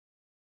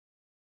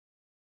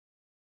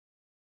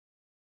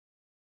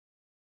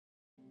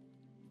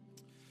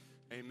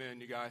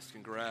Amen. You guys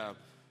can grab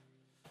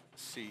a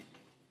seat.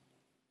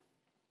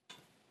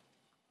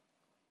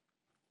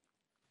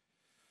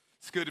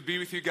 It's good to be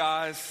with you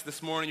guys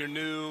this morning. You're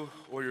new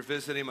or you're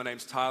visiting. My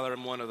name's Tyler.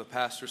 I'm one of the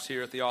pastors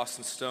here at the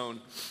Austin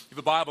Stone. If you have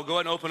a Bible, go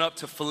ahead and open up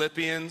to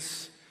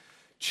Philippians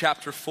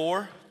chapter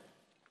 4.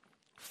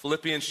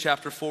 Philippians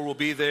chapter 4 will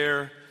be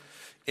there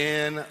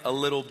in a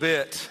little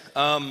bit.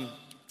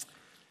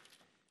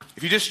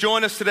 If you just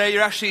joined us today,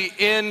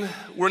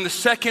 we're in the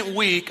second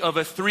week of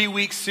a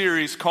 3-week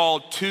series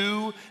called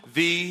To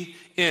the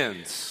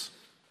Ends.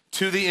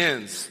 To the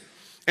Ends.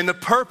 And the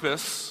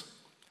purpose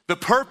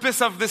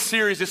of this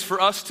series is for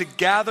us to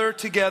gather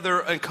together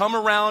and come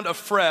around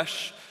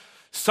afresh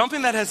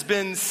something that has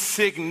been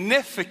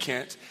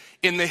significant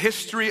in the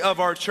history of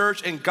our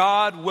church, and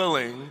God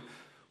willing,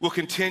 will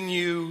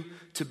continue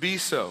to be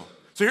so.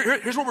 So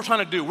here's what we're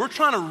trying to do. We're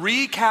trying to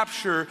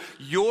recapture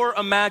your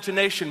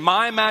imagination,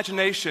 my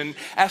imagination,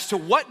 as to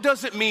what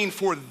does it mean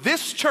for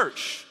this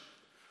church,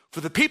 for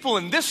the people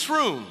in this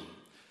room,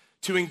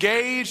 to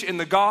engage in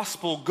the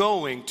gospel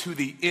going to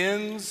the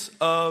ends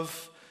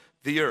of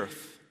the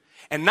earth.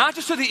 And not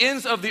just to the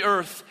ends of the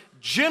earth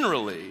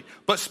generally,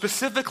 but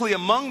specifically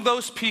among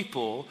those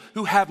people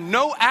who have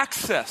no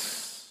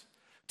access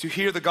to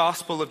hear the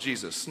gospel of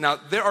Jesus. Now,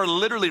 there are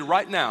literally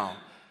right now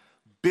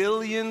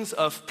billions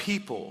of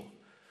people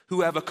who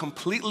have a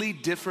completely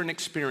different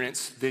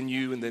experience than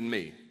you and than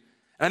me.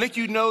 And I think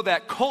you know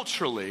that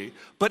culturally,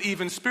 but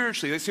even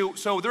spiritually.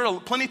 So there are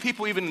plenty of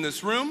people even in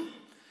this room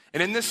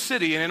and in this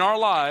city and in our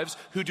lives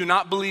who do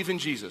not believe in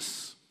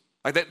Jesus.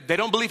 Like they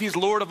don't believe he's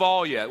Lord of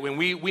all yet. When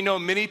we know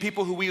many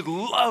people who we'd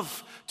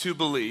love to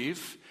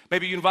believe.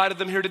 Maybe you invited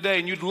them here today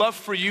and you'd love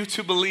for you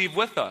to believe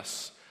with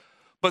us.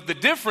 But the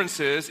difference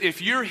is,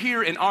 if you're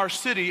here in our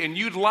city and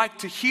you'd like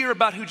to hear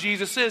about who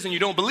Jesus is and you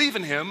don't believe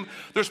in him,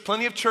 there's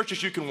plenty of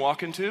churches you can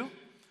walk into,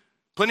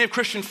 plenty of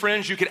Christian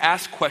friends you could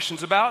ask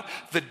questions about.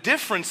 The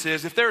difference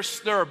is, if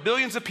there are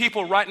billions of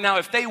people right now,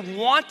 if they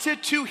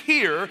wanted to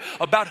hear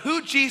about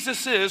who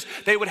Jesus is,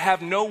 they would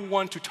have no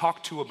one to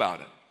talk to about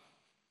it.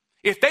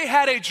 If they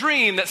had a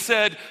dream that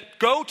said,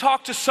 go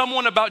talk to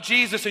someone about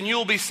Jesus and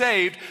you'll be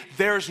saved,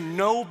 there's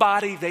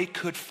nobody they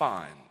could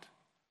find.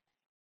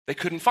 They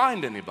couldn't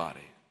find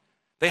anybody.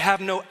 They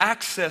have no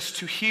access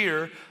to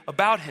hear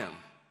about him.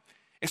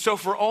 And so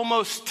for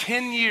almost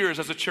 10 years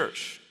as a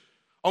church,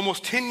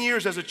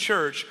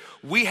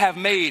 we have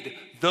made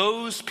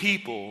those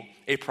people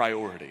a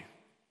priority.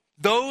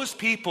 Those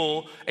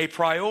people a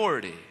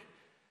priority,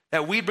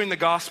 that we bring the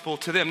gospel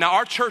to them. Now,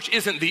 our church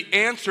isn't the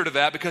answer to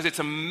that because it's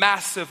a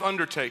massive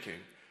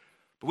undertaking,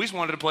 but we just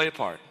wanted to play a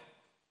part.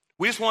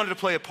 We just wanted to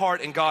play a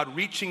part in God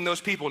reaching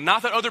those people.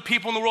 Not that other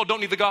people in the world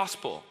don't need the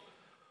gospel,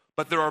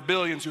 but there are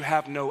billions who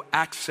have no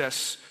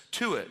access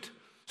to it.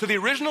 So the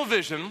original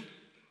vision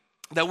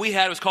that we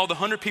had was called the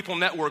 100 People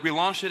Network. We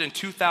launched it in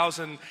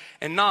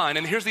 2009.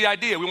 And here's the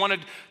idea. We wanted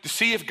to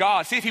see if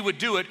he would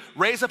do it,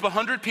 raise up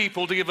 100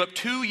 people to give up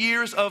 2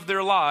 years of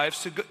their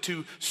lives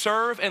to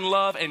serve and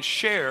love and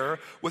share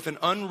with an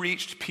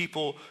unreached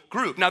people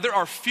group. Now, there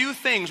are few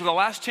things in the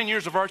last 10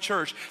 years of our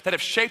church that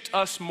have shaped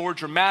us more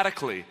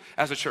dramatically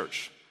as a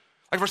church.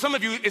 Like for some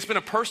of you, it's been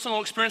a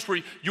personal experience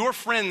where your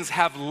friends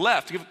have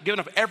left, given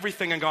up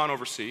everything and gone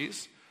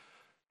overseas.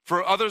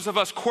 For others of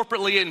us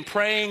corporately in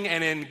praying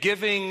and in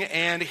giving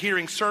and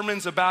hearing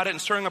sermons about it and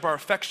stirring up our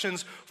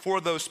affections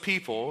for those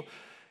people.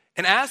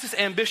 And as this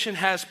ambition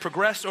has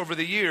progressed over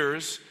the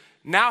years,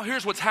 now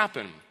here's what's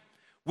happened.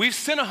 We've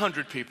sent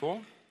 100 people,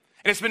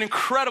 and it's been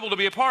incredible to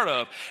be a part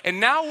of. And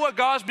now what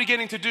God's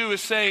beginning to do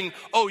is saying,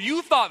 oh,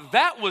 you thought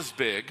that was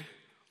big.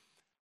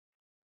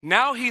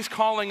 Now he's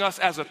calling us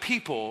as a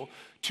people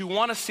to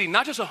want to see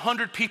not just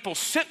 100 people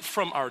sent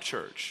from our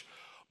church,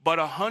 but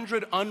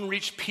 100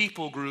 unreached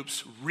people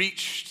groups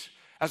reached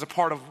as a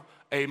part of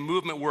a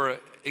movement we're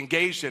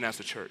engaged in as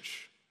a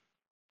church.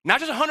 Not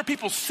just 100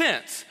 people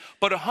sent,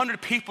 but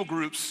 100 people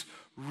groups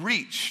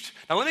reached.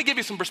 Now let me give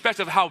you some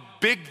perspective of how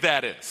big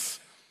that is.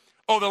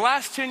 Over the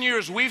last 10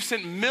 years, we've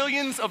sent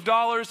millions of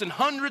dollars and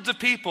hundreds of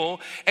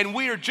people, and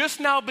we are just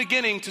now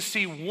beginning to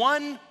see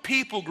one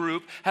people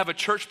group have a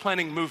church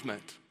planting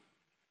movement.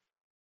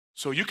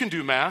 So you can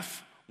do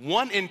math.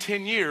 1 in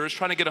 10 years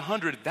trying to get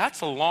 100,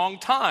 that's a long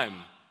time.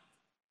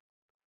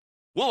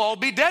 We'll all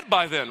be dead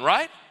by then,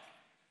 right?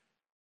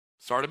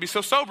 Sorry to be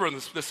so sober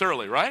this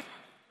early, right?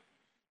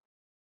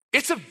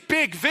 It's a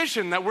big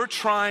vision that we're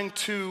trying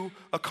to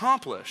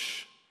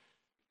accomplish.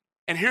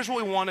 And here's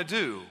what we want to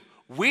do.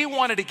 We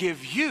wanted to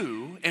give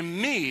you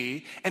and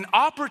me an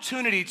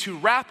opportunity to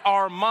wrap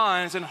our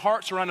minds and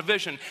hearts around a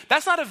vision.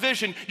 That's not a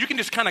vision you can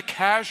just kind of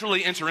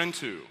casually enter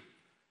into.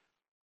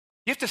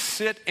 You have to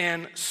sit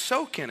and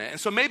soak in it. And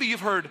so maybe you've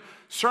heard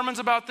sermons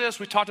about this.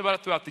 We talked about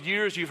it throughout the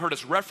years. You've heard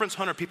us reference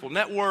 100 People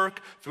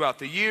Network throughout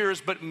the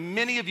years, but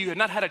many of you have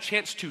not had a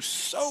chance to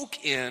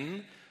soak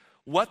in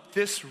what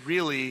this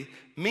really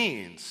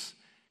means.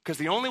 Because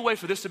the only way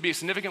for this to be a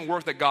significant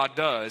work that God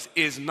does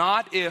is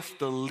not if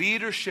the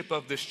leadership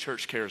of this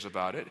church cares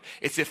about it,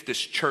 it's if this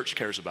church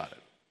cares about it.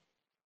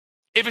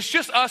 If it's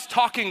just us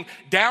talking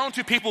down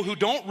to people who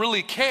don't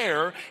really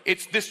care,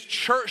 it's this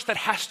church that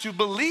has to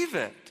believe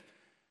it.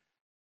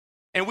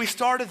 And we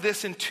started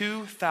this in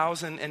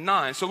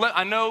 2009. So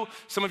I know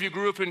some of you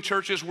grew up in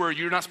churches where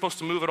you're not supposed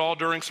to move at all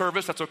during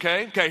service. That's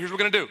okay. Okay, here's what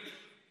we're gonna do.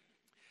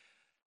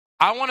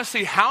 I wanna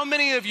see how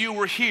many of you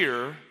were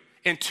here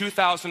in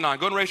 2009.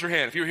 Go ahead and raise your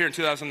hand if you were here in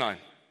 2009.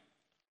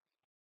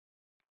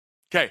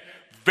 Okay,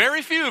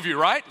 very few of you,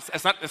 right?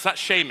 It's not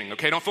shaming,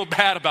 okay? Don't feel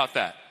bad about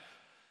that.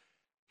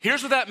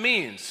 Here's what that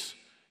means.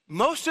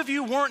 Most of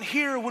you weren't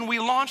here when we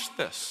launched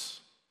this.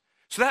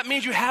 So that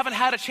means you haven't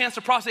had a chance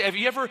to process it. Have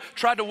you ever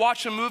tried to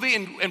watch a movie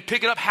and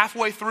pick it up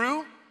halfway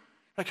through?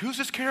 Like, who's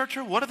this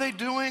character? What are they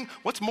doing?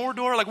 What's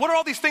Mordor? Like, what are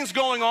all these things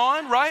going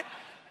on, right?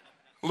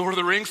 Lord of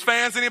the Rings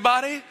fans,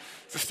 anybody?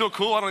 Is it still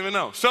cool? I don't even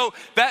know. So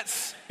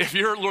if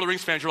you're Lord of the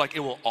Rings fans, you're like,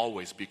 it will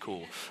always be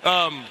cool.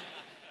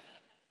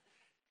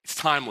 It's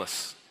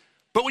timeless.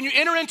 But when you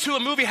enter into a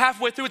movie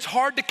halfway through, it's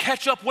hard to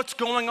catch up what's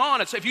going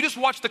on. If you just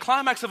watch the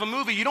climax of a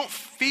movie, you don't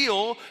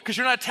feel, because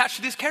you're not attached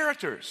to these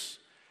characters.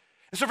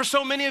 And so for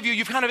so many of you,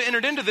 you've kind of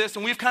entered into this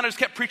and we've kind of just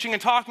kept preaching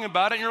and talking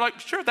about it and you're like,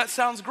 sure, that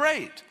sounds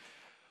great.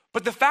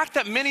 But the fact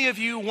that many of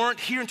you weren't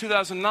here in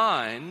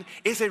 2009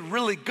 is a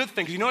really good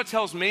thing. Because you know what it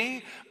tells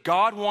me?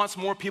 God wants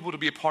more people to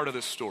be a part of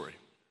this story.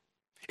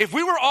 If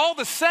we were all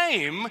the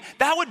same,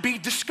 that would be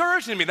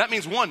discouraging to me. That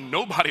means one,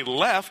 nobody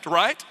left,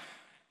 right?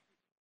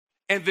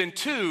 And then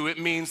two, it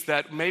means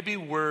that maybe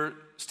we're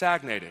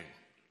stagnating.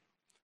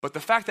 But the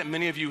fact that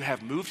many of you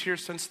have moved here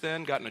since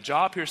then, gotten a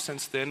job here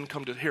since then,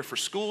 come to here for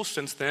school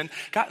since then,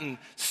 gotten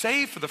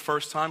saved for the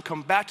first time,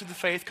 come back to the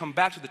faith, come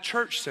back to the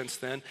church since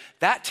then,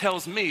 that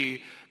tells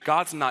me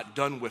God's not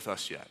done with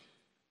us yet.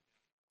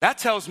 That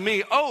tells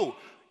me, oh,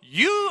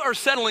 you are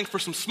settling for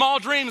some small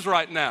dreams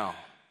right now.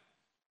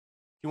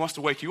 He wants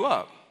to wake you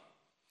up,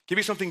 give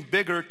you something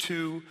bigger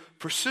to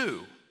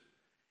pursue.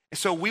 And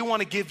so we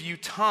want to give you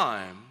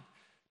time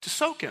to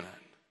soak in it.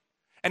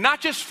 And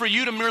not just for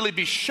you to merely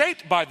be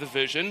shaped by the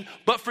vision,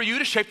 but for you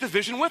to shape the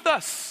vision with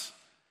us.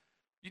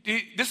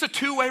 This is a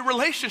two-way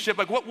relationship.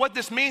 Like what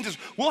this means is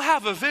we'll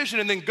have a vision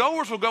and then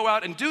goers will go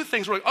out and do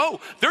things. We're like, oh,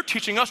 they're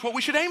teaching us what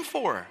we should aim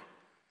for.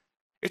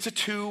 It's a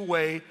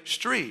two-way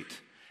street.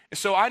 And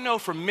so I know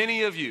for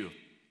many of you,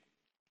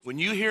 when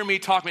you hear me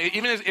talk,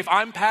 even if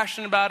I'm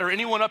passionate about it or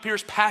anyone up here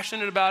is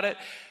passionate about it,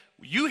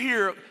 you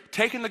hear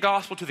taking the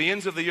gospel to the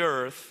ends of the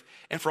earth,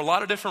 and for a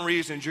lot of different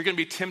reasons, you're gonna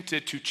be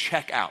tempted to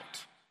check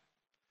out.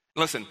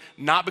 Listen,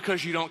 not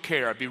because you don't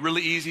care. It'd be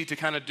really easy to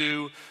kind of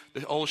do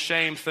the old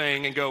shame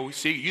thing and go,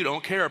 see, you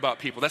don't care about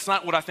people. That's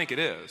not what I think it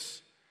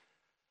is.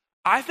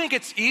 I think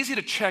it's easy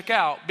to check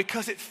out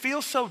because it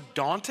feels so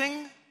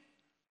daunting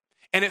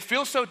and it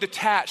feels so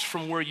detached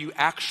from where you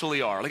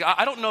actually are. Like,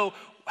 I don't know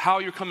how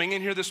you're coming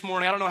in here this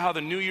morning. I don't know how the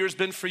new year's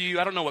been for you.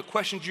 I don't know what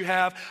questions you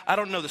have. I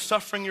don't know the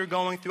suffering you're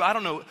going through. I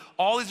don't know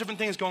all these different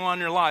things going on in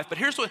your life. But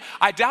here's what,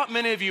 I doubt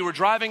many of you were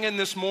driving in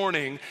this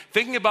morning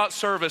thinking about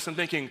service and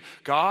thinking,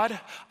 God,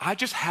 I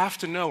just have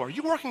to know, are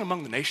you working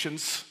among the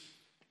nations?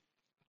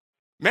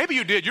 Maybe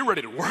you did. You're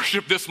ready to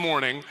worship this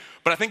morning,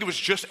 but I think it was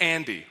just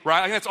Andy, right?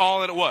 I think that's all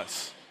that it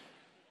was.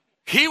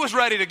 He was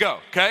ready to go,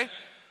 okay?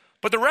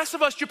 But the rest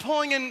of us, you're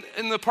pulling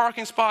in the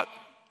parking spot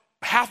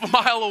half a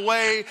mile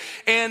away,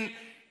 and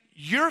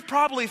you're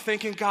probably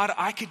thinking, God,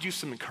 I could use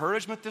some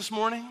encouragement this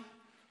morning.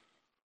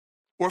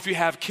 Or if you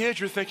have kids,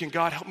 you're thinking,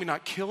 God, help me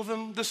not kill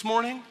them this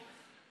morning.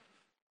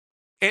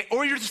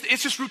 Or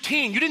it's just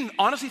routine. You didn't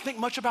honestly think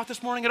much about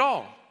this morning at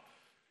all.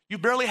 You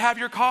barely have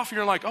your coffee.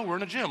 You're like, oh, we're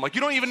in a gym. Like,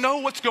 you don't even know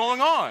what's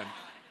going on.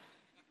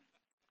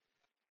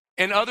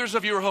 And others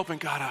of you are hoping,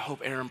 God, I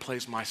hope Aaron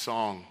plays my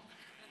song.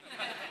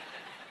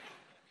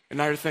 And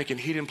now you're thinking,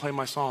 he didn't play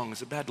my song.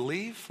 Is it bad to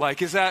leave?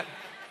 Like, is that...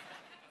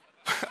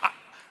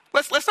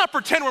 Let's not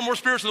pretend we're more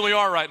spiritual than we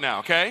are right now,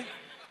 okay?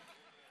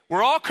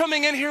 We're all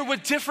coming in here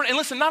with different, and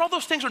listen, not all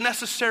those things are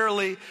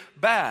necessarily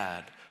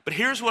bad, but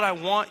here's what I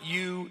want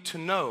you to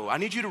know. I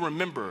need you to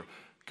remember,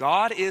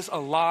 God is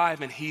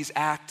alive and he's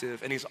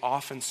active and he's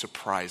often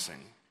surprising.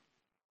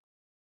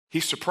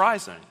 He's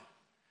surprising.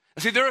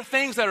 And see, there are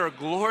things that are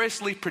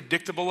gloriously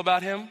predictable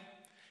about him.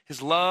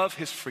 His love,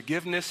 his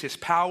forgiveness, his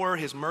power,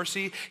 his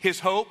mercy,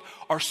 his hope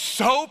are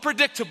so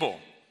predictable.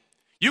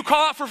 You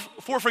call out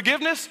for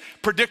forgiveness,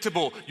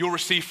 predictable, you'll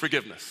receive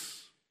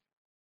forgiveness.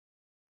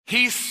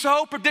 He's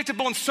so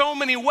predictable in so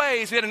many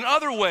ways, yet in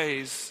other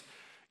ways,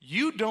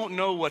 you don't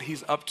know what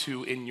he's up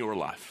to in your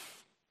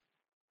life.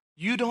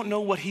 You don't know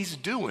what he's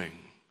doing.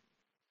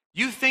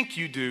 You think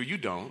you do, you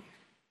don't.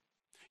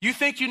 You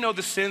think you know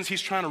the sins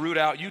he's trying to root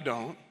out, you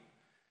don't.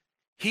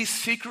 He's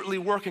secretly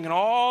working in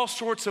all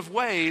sorts of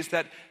ways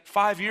that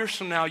 5 years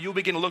from now, you'll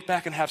begin to look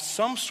back and have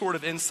some sort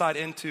of insight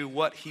into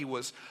what he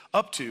was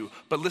up to.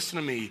 But listen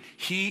to me,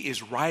 he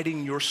is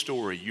writing your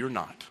story, you're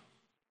not.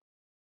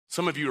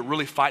 Some of you are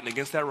really fighting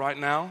against that right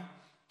now.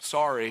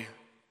 Sorry.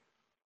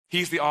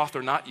 He's the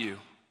author, not you.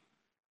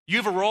 You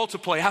have a role to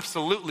play,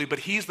 absolutely, but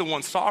he's the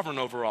one sovereign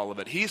over all of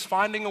it. He's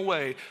finding a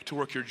way to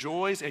work your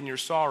joys and your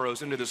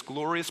sorrows into this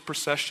glorious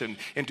procession,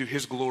 into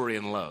his glory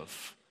and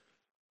love.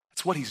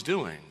 That's what he's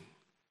doing.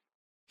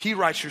 He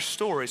writes your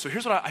story. So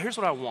here's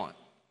what I want.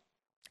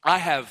 I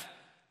have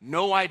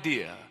no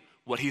idea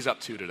what he's up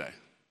to today.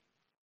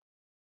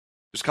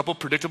 There's a couple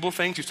predictable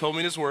things he's told me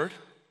in his word.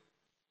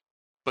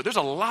 But there's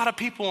a lot of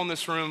people in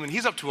this room, and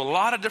he's up to a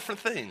lot of different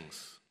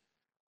things.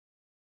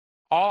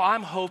 All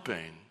I'm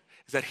hoping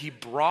is that he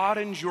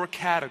broadens your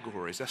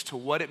categories as to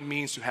what it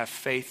means to have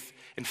faith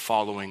in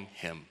following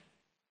him.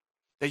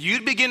 That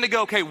you'd begin to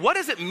go, okay, what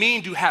does it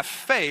mean to have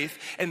faith?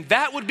 And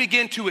that would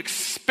begin to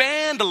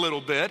expand a little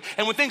bit.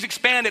 And when things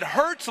expand, it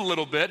hurts a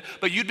little bit.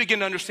 But you'd begin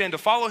to understand to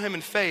follow him in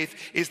faith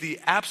is the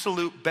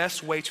absolute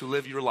best way to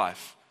live your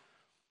life.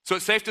 So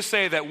it's safe to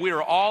say that we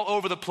are all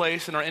over the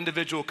place in our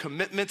individual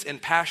commitments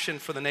and passion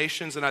for the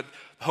nations. And I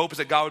hope is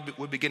that God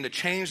would begin to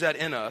change that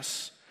in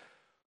us.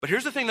 But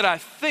here's the thing that I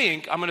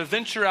think, I'm going to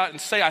venture out and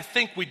say, I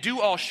think we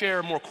do all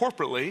share more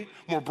corporately,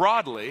 more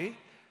broadly,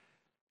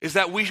 is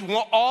that we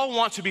all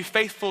want to be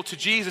faithful to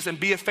Jesus and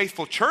be a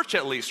faithful church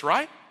at least,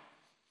 right?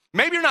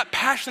 Maybe you're not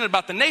passionate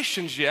about the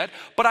nations yet,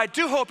 but I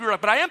do hope you're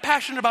right. But I am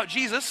passionate about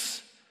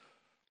Jesus.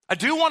 I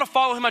do want to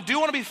follow him. I do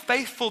want to be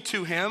faithful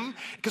to him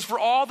because for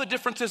all the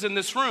differences in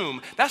this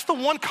room, that's the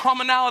one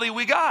commonality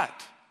we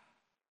got.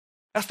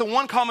 That's the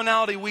one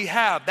commonality we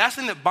have. That's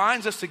the thing that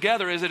binds us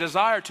together is a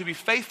desire to be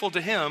faithful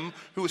to him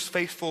who is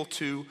faithful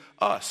to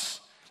us.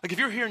 Like if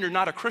you're here and you're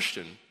not a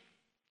Christian,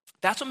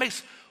 that's what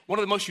makes one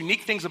of the most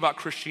unique things about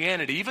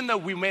Christianity. Even though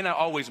we may not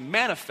always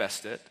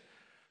manifest it,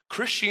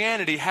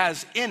 Christianity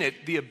has in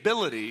it the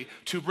ability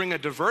to bring a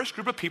diverse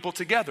group of people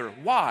together.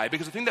 Why?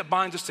 Because the thing that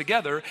binds us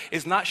together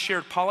is not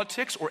shared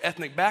politics or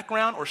ethnic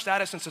background or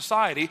status in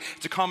society.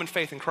 It's a common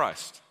faith in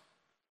Christ.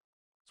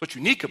 That's what's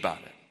unique about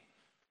it.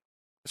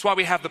 That's why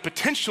we have the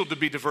potential to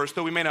be diverse,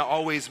 though we may not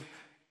always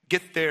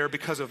get there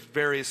because of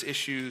various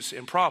issues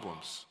and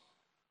problems.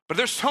 But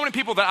there's so many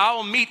people that I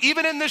will meet,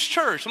 even in this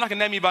church. I'm not going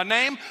to name you by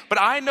name, but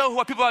I know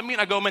what people I meet,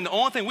 and I go, man, the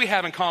only thing we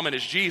have in common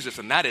is Jesus,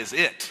 and that is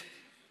it.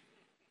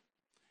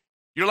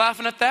 You're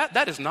laughing at that?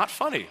 That is not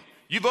funny.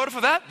 You voted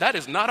for that? That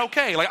is not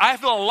okay. Like, I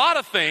feel a lot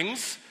of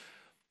things,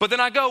 but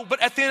then I go,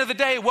 but at the end of the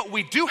day, what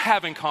we do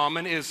have in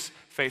common is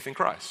faith in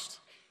Christ.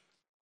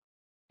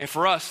 And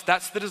for us,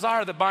 that's the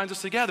desire that binds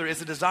us together, is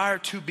the desire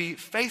to be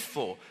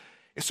faithful.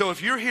 And so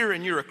if you're here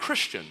and you're a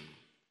Christian,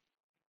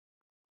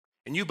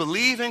 and you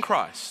believe in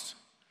Christ,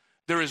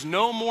 there is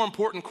no more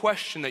important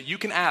question that you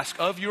can ask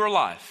of your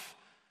life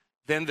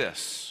than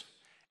this: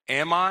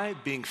 am I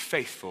being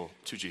faithful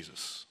to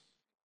Jesus?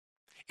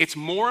 It's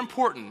more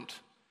important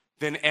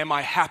than am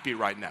I happy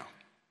right now?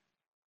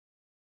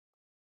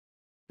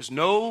 There's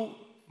no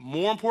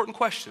more important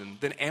question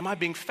than am I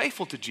being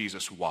faithful to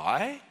Jesus?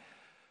 Why?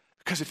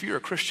 Because if you're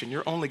a Christian,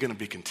 you're only going to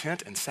be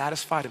content and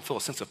satisfied and feel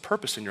a sense of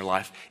purpose in your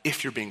life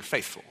if you're being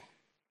faithful.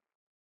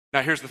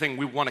 Now, here's the thing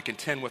we want to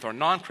contend with our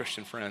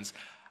non-Christian friends.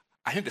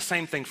 I think the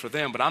same thing for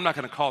them, but I'm not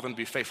going to call them to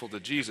be faithful to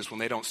Jesus when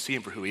they don't see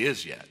him for who he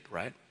is yet,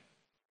 right?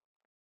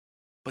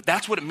 But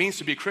that's what it means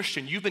to be a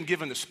Christian. You've been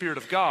given the Spirit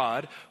of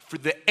God. For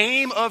the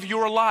aim of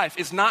your life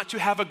is not to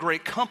have a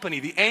great company.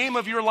 The aim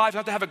of your life is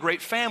not to have a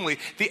great family.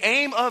 The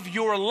aim of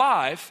your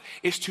life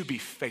is to be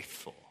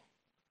faithful.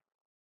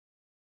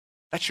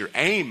 That's your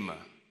aim.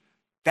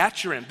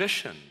 That's your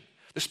ambition.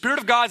 The Spirit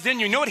of God's in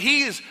you. You know what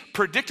he is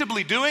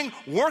predictably doing?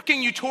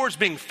 Working you towards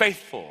being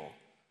faithful,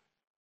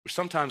 which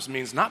sometimes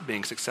means not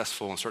being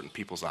successful in certain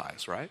people's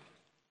eyes, right?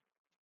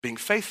 Being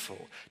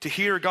faithful. To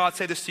hear God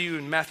say this to you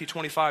in Matthew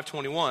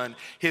 25:21,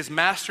 his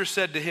master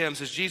said to him,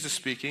 says Jesus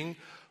speaking,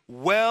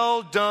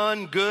 "Well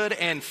done, good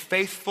and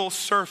faithful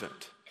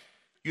servant.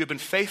 You have been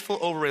faithful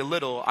over a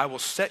little, I will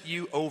set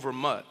you over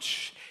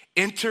much.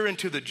 Enter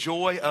into the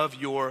joy of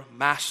your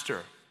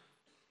master."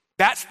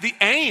 That's the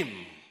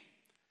aim.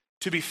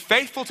 To be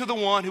faithful to the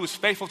one who is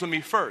faithful to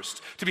me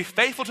first. To be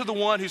faithful to the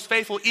one who's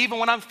faithful even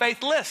when I'm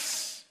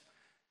faithless.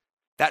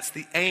 That's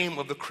the aim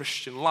of the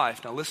Christian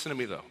life. Now listen to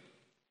me though.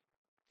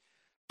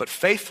 But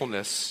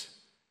faithfulness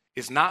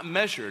is not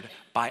measured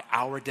by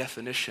our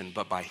definition,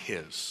 but by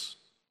his.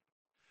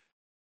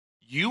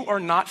 You are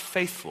not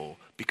faithful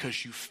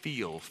because you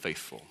feel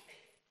faithful.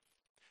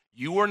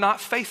 You are not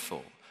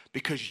faithful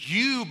because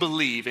you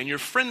believe and your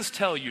friends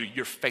tell you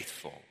you're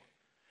faithful.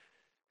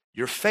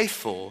 You're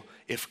faithful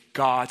if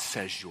God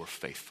says you're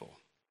faithful.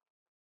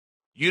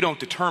 You don't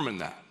determine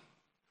that.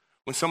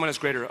 When someone has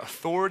greater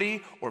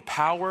authority or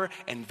power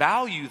and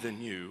value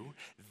than you,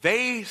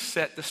 they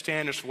set the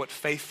standards for what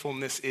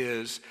faithfulness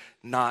is,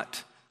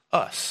 not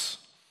us.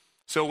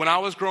 So when I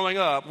was growing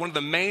up, one of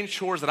the main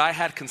chores that I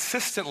had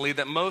consistently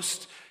that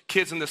most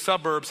kids in the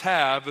suburbs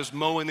have is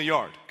mowing the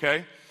yard,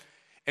 okay?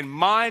 And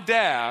my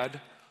dad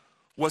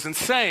was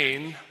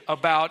insane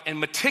about and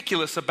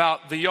meticulous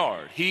about the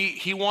yard.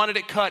 He wanted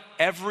it cut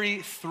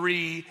every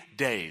 3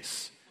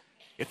 days.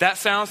 If that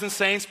sounds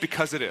insane, it's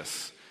because it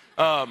is.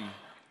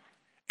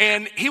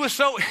 And he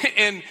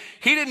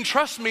didn't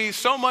trust me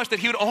so much that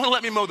he would only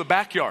let me mow the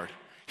backyard.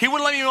 He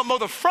wouldn't let me mow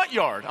the front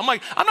yard. I'm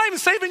like, I'm not even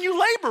saving you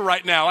labor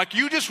right now. Like,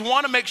 you just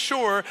want to make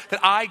sure that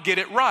I get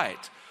it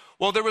right.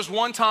 Well, there was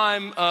one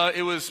time,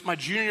 it was my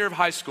junior year of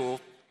high school.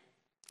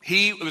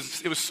 It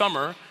was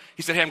summer.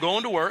 He said, hey, I'm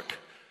going to work.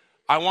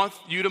 I want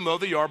you to mow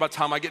the yard by the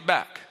time I get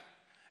back.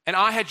 And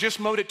I had just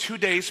mowed it 2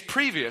 days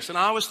previous. And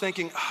I was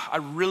thinking, I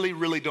really,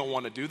 really don't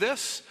want to do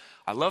this.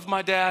 I love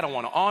my dad. I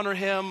want to honor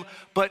him.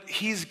 But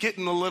he's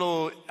getting a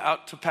little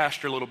out to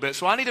pasture a little bit.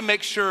 So I need to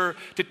make sure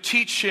to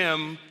teach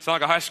him, sound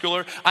like a high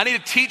schooler, I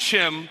need to teach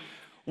him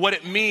what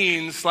it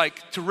means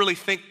like to really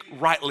think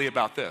rightly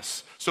about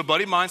this. So a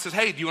buddy of mine says,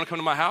 hey, do you want to come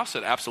to my house? I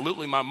said,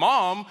 absolutely. My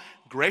mom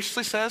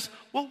graciously says,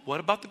 well,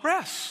 what about the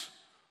grass?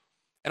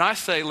 And I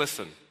say,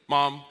 listen,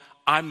 Mom,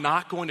 I'm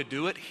not going to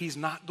do it. He's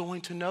not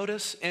going to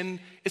notice, and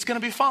it's going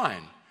to be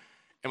fine.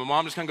 And my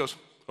mom just kind of goes,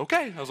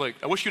 okay. I was like,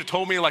 I wish you'd have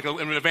told me like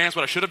in advance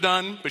what I should have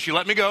done, but she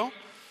let me go.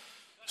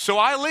 So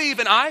I leave,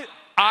 and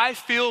I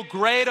feel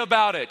great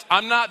about it.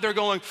 I'm not there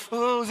going,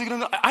 oh, is he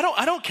going to know?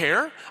 I don't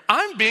care.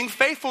 I'm being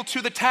faithful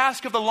to the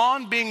task of the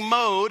lawn being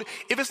mowed.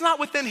 If it's not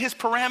within his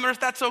parameters,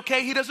 that's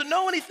okay. He doesn't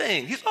know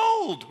anything. He's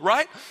old,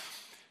 right?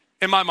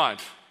 In my mind,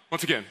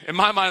 once again, in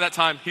my mind at that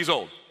time, he's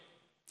old.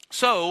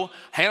 So,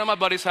 hang out at my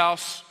buddy's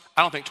house.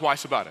 I don't think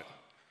twice about it.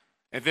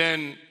 And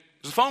then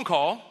there's a phone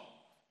call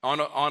on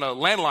a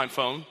landline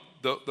phone.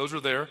 Those are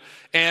there.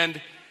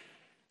 And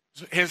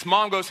his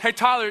mom goes, hey,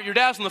 Tyler, your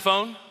dad's on the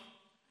phone.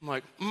 I'm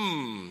like,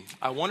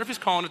 I wonder if he's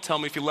calling to tell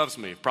me if he loves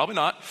me. Probably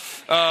not.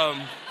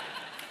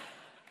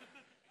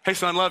 Hey,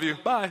 son, love you.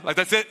 Bye. Like,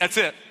 that's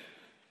it.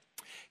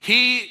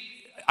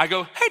 I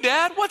go, hey,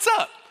 Dad, what's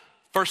up?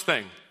 First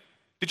thing,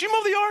 did you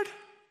mow the yard?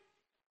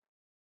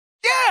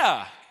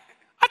 Yeah.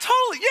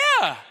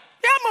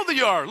 Yeah, I mowed the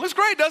yard. Looks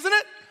great, doesn't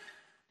it?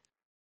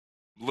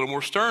 A little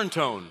more stern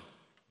tone.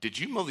 Did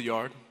you mow the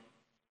yard?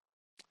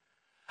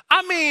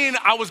 I mean,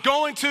 I was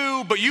going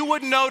to, but you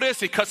wouldn't notice.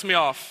 He cuts me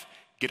off.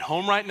 Get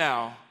home right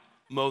now,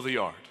 mow the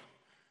yard.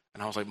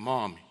 And I was like,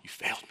 Mom, you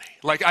failed me.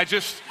 Like, I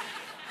just,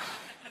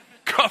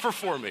 cover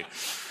for me.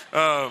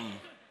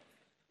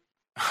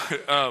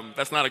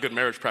 That's not a good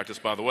marriage practice,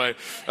 by the way.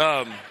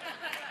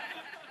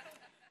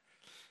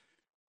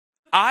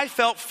 I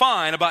felt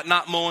fine about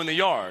not mowing the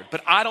yard,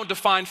 but I don't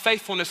define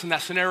faithfulness in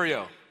that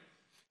scenario.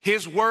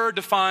 His word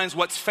defines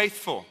what's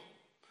faithful.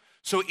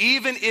 So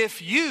even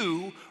if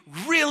you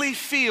really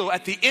feel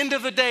at the end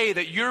of the day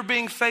that you're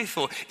being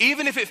faithful,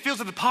 even if it feels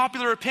like the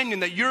popular opinion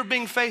that you're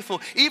being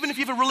faithful, even if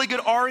you have a really good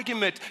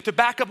argument to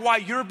back up why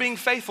you're being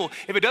faithful,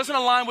 if it doesn't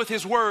align with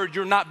his word,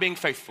 you're not being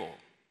faithful.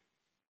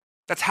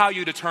 That's how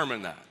you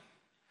determine that.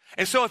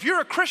 And so if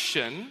you're a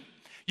Christian,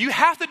 you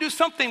have to do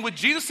something with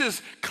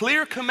Jesus'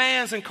 clear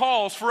commands and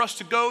calls for us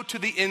to go to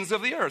the ends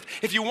of the earth.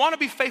 If you want to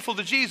be faithful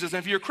to Jesus, and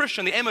if you're a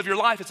Christian, the aim of your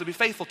life is to be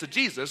faithful to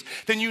Jesus,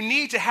 then you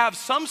need to have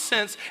some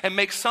sense and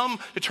make some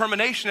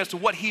determination as to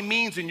what he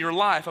means in your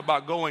life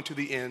about going to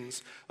the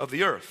ends of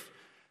the earth.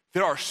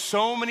 There are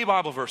so many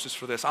Bible verses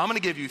for this. I'm going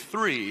to give you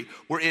 3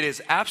 where it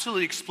is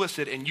absolutely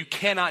explicit and you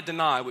cannot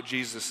deny what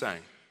Jesus is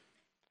saying.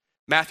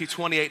 Matthew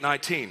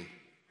 28:19.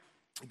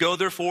 Go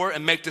therefore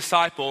and make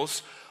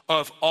disciples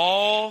of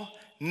all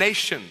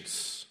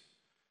nations,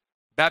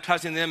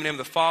 baptizing them in the name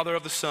of the Father,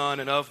 of the Son,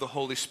 and of the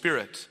Holy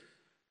Spirit.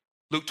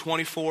 Luke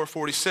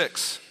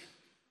 24:46.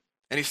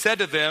 And he said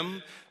to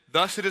them,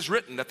 thus it is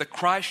written that the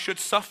Christ should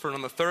suffer and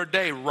on the 3rd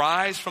day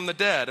rise from the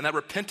dead, and that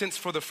repentance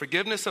for the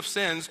forgiveness of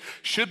sins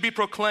should be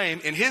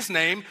proclaimed in his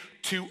name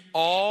to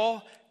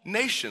all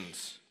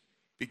nations,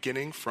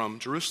 beginning from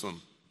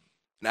Jerusalem.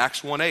 In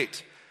Acts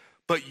 1:8.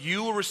 But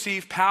you will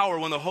receive power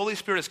when the Holy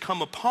Spirit has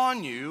come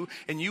upon you,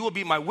 and you will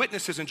be my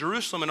witnesses in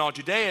Jerusalem and all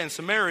Judea and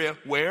Samaria,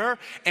 where?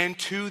 And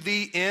to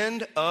the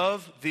end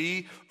of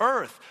the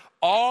earth.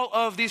 All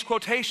of these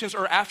quotations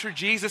are after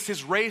Jesus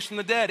is raised from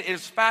the dead. It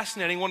is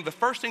fascinating. One of the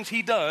first things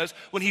he does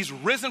when he's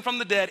risen from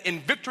the dead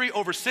in victory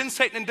over sin,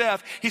 Satan, and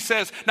death, he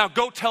says, now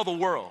go tell the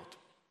world.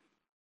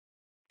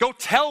 Go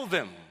tell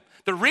them.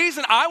 The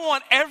reason I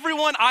want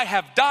everyone I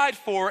have died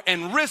for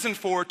and risen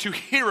for to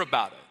hear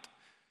about it.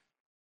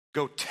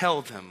 Go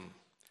tell them.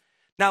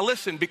 Now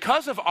listen,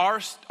 because of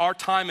our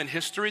time in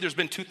history, there's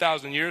been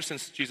 2,000 years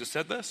since Jesus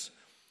said this,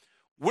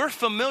 we're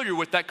familiar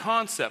with that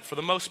concept for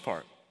the most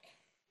part.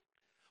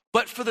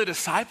 But for the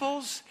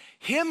disciples,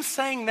 him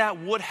saying that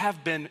would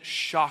have been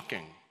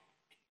shocking.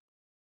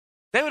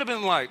 They would have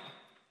been like,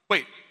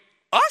 wait,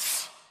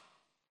 us?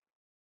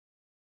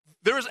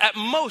 There was at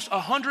most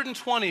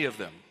 120 of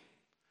them.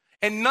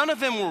 And none of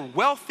them were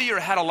wealthy or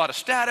had a lot of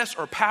status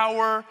or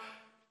power.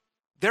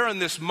 They're in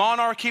this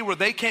monarchy where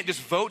they can't just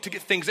vote to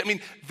get things. I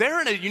mean, they're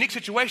in a unique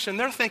situation.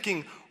 They're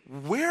thinking,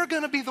 we're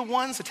going to be the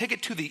ones to take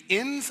it to the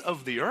ends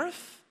of the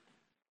earth?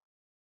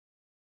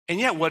 And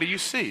yet, what do you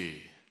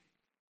see?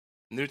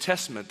 In the New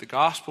Testament, the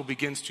gospel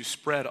begins to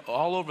spread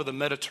all over the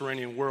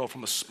Mediterranean world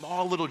from a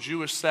small little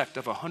Jewish sect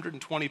of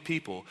 120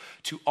 people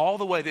to all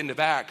the way to the end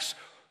of Acts,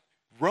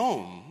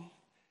 Rome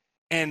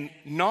and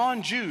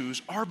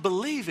non-Jews are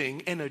believing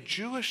in a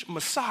Jewish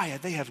Messiah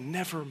they have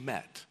never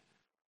met.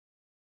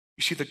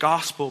 You see the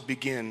gospel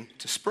begin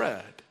to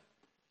spread.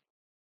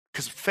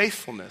 Because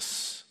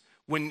faithfulness,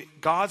 when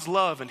God's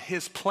love and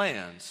his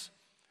plans,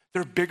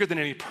 they're bigger than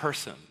any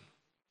person.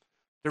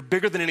 They're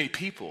bigger than any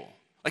people.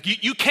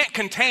 Like you can't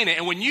contain it.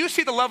 And when you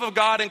see the love of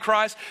God in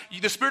Christ,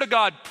 the Spirit of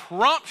God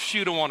prompts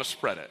you to want to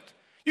spread it.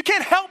 You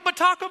can't help but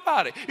talk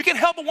about it. You can't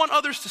help but want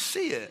others to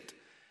see it.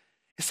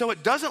 And so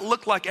it doesn't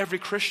look like every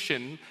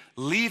Christian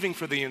leaving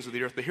for the ends of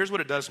the earth, but here's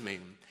what it does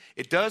mean.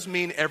 It does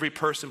mean every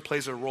person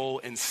plays a role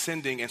in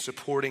sending and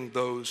supporting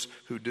those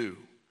who do.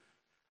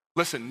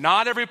 Listen,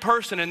 not every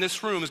person in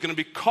this room is going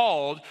to be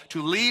called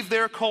to leave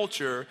their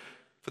culture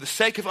for the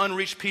sake of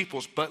unreached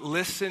peoples, but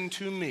listen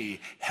to me.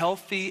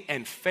 Healthy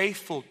and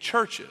faithful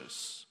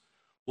churches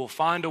will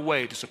find a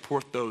way to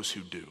support those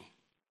who do.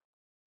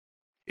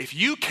 If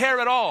you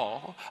care at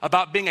all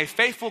about being a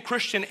faithful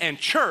Christian and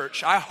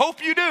church, I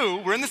hope you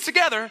do, we're in this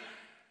together,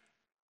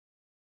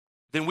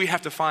 then we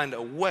have to find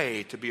a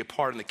way to be a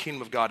part in the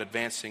kingdom of God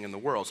advancing in the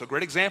world. So a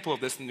great example of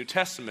this in the New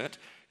Testament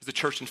is the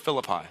church in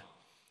Philippi.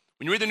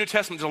 When you read the New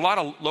Testament, there's a lot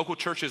of local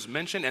churches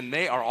mentioned, and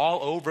they are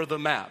all over the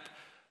map.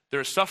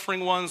 There's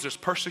suffering ones, there's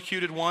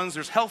persecuted ones,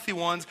 there's healthy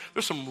ones,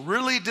 there's some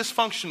really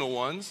dysfunctional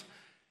ones.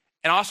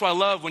 And also I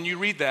love when you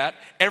read that,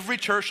 every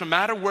church, no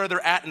matter where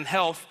they're at in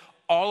health,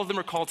 all of them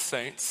are called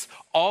saints.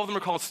 All of them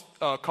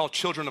are called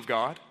children of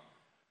God.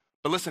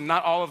 But listen,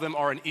 not all of them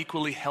are in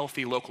equally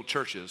healthy local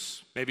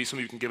churches. Maybe some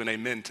of you can give an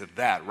amen to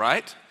that,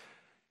 right?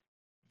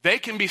 They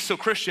can be still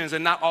Christians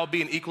and not all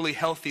be in equally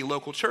healthy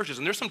local churches.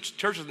 And there's some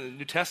churches in the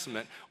New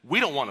Testament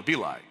we don't want to be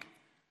like.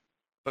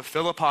 But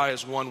Philippi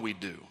is one we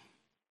do.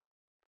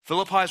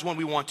 Philippi is one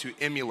we want to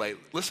emulate.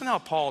 Listen how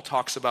Paul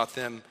talks about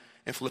them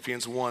in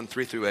Philippians 1,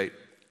 3 through 8.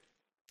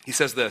 He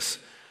says this,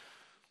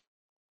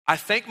 I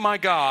thank my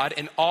God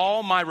in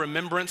all my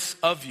remembrance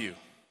of you,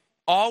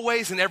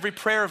 always in every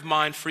prayer of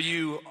mine for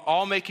you,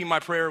 all making my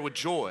prayer with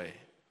joy,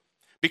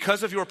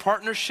 because of your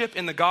partnership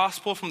in the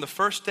gospel from the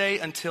first day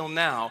until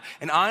now.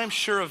 And I am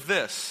sure of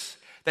this,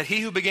 that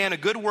he who began a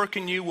good work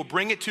in you will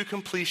bring it to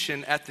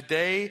completion at the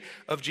day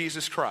of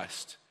Jesus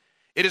Christ.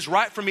 It is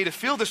right for me to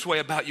feel this way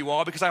about you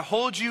all because I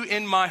hold you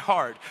in my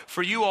heart,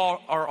 for you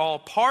all are all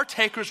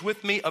partakers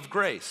with me of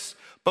grace,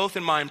 both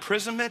in my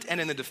imprisonment and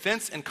in the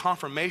defense and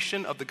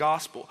confirmation of the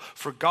gospel.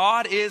 For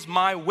God is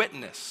my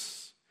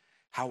witness,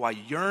 how I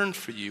yearn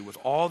for you with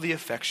all the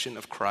affection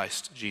of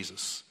Christ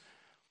Jesus.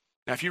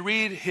 Now, if you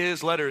read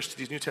his letters to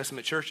these New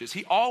Testament churches,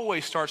 he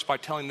always starts by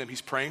telling them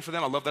he's praying for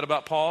them. I love that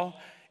about Paul.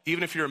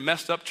 Even if you're a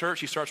messed up church,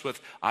 he starts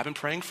with, I've been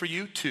praying for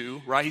you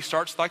too, right? He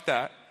starts like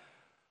that.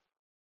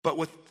 But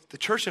with the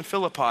church in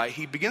Philippi,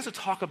 he begins to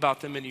talk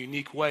about them in a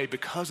unique way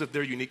because of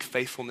their unique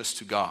faithfulness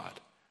to God.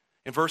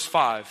 In verse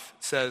 5,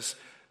 it says,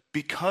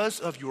 because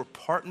of your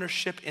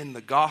partnership in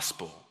the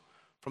gospel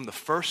from the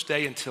first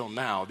day until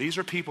now, these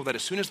are people that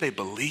as soon as they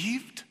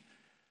believed,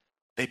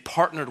 they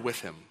partnered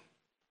with him.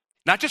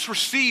 Not just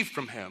received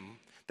from him,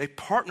 they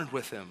partnered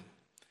with him.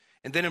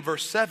 And then in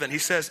verse 7, he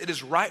says, it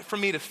is right for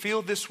me to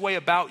feel this way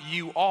about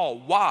you all.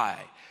 Why?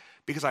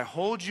 Because I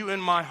hold you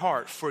in my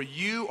heart, for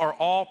you are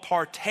all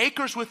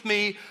partakers with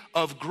me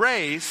of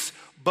grace,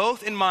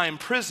 both in my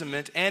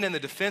imprisonment and in the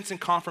defense and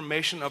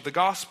confirmation of the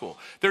gospel.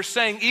 They're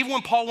saying even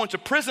when Paul went to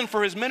prison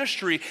for his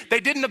ministry, they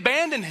didn't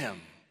abandon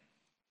him.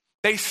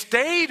 They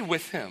stayed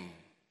with him.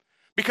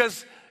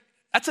 Because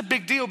that's a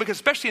big deal, because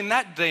especially in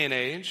that day and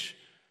age,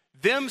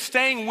 them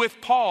staying with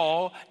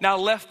Paul now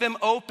left them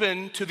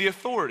open to the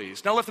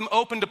authorities, now left them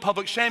open to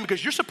public shame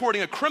because you're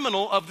supporting a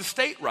criminal of the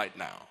state right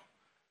now.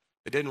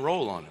 They didn't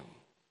roll on him.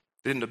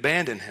 They didn't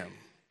abandon him.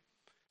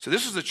 So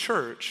this is a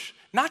church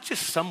not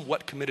just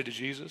somewhat committed to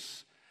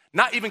Jesus,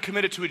 not even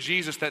committed to a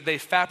Jesus that they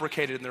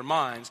fabricated in their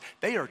minds.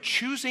 They are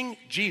choosing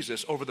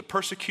Jesus over the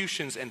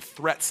persecutions and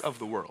threats of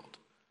the world.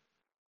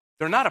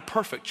 They're not a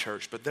perfect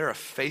church, but they're a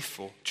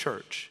faithful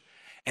church.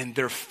 And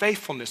their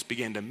faithfulness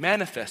began to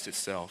manifest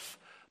itself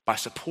by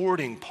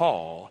supporting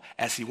Paul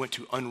as he went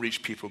to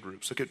unreached people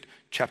groups. Look at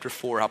chapter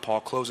 4, how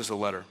Paul closes the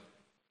letter.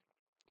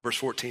 Verse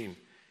 14.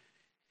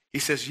 He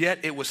says, yet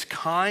it was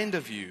kind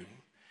of you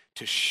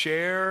to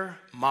share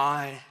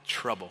my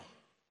trouble.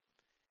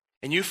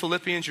 And you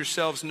Philippians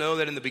yourselves know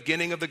that in the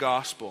beginning of the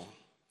gospel,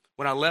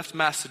 when I left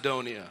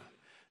Macedonia,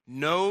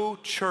 no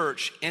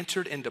church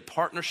entered into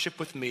partnership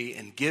with me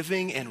in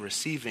giving and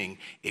receiving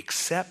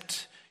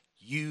except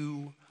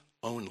you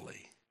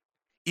only.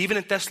 Even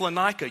at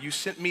Thessalonica, you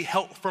sent me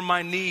help for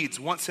my needs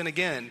once and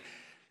again.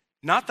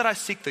 Not that I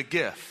seek the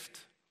gift,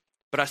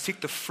 but I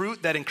seek the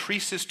fruit that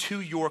increases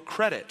to your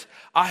credit.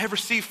 I have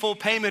received full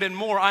payment and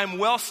more. I am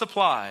well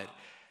supplied,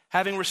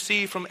 having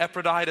received from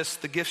Epaphroditus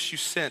the gifts you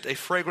sent, a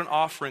fragrant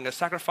offering, a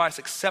sacrifice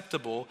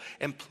acceptable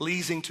and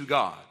pleasing to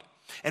God.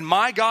 And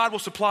my God will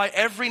supply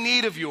every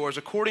need of yours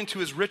according to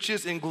his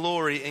riches in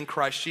glory in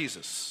Christ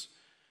Jesus.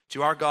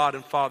 To our God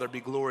and Father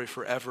be glory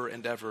forever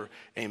and ever.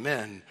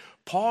 Amen.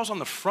 Paul's on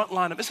the front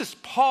line of, this is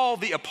Paul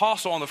the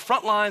apostle on the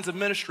front lines of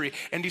ministry.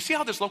 And do you see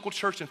how this local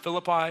church in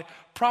Philippi,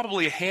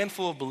 probably a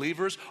handful of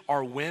believers,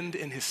 are wind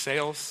in his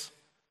sails?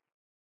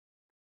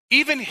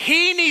 Even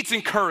he needs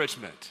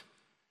encouragement.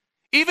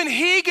 Even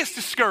he gets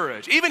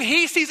discouraged. Even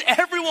he sees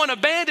everyone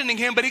abandoning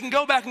him, but he can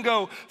go back and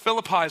go,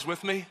 Philippi is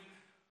with me.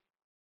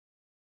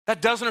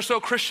 That dozen or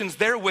so Christians,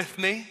 they're with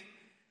me.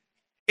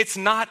 It's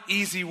not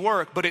easy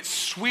work, but it's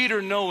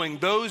sweeter knowing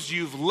those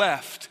you've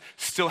left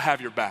still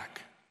have your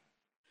back.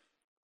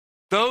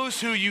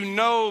 Those who you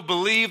know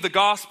believe the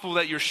gospel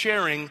that you're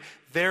sharing,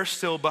 they're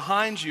still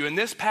behind you. And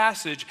this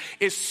passage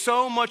is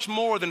so much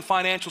more than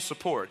financial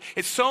support.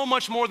 It's so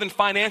much more than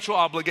financial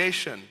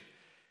obligation.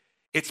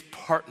 It's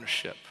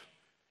partnership.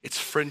 It's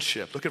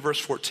friendship. Look at verse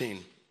 14.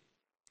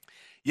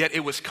 Yet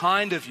it was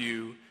kind of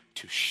you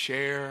to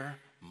share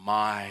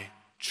my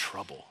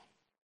trouble,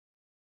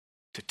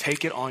 to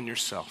take it on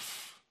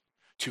yourself,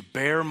 to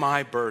bear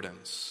my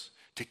burdens,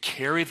 to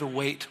carry the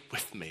weight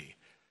with me.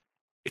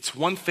 It's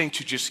one thing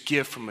to just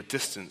give from a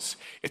distance.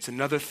 It's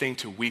another thing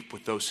to weep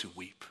with those who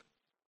weep.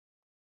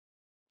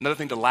 Another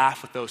thing to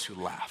laugh with those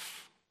who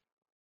laugh.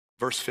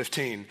 Verse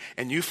 15,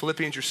 and you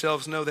Philippians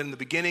yourselves know that in the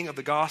beginning of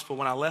the gospel,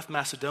 when I left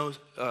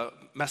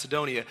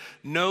Macedonia,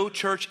 no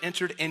church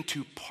entered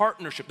into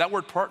partnership. That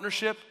word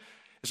partnership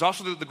is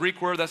also the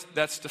Greek word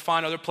that's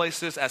defined other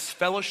places as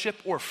fellowship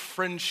or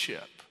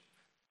friendship.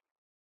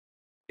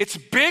 It's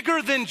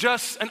bigger than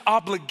just an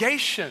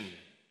obligation.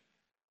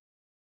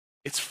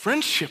 It's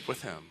friendship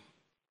with him.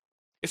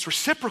 It's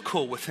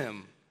reciprocal with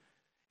him.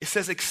 It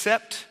says,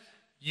 except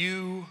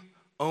you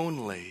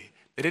only.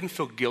 They didn't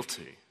feel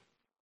guilty.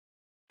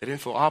 They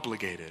didn't feel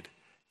obligated.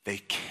 They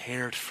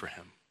cared for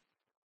him.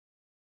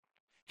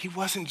 He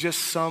wasn't just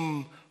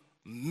some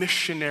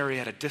missionary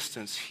at a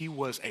distance. He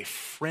was a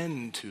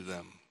friend to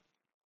them.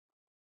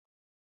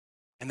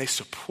 And they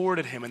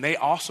supported him, and they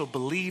also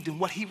believed in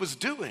what he was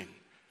doing.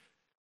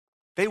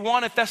 They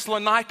wanted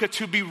Thessalonica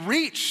to be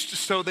reached,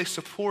 so they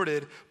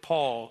supported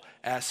Paul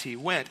as he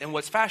went. And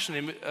what's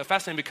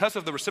fascinating because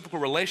of the reciprocal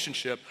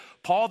relationship,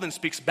 Paul then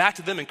speaks back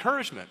to them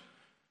encouragement.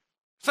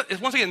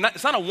 Once again,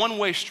 it's not a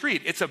one-way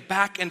street. It's a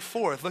back and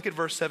forth. Look at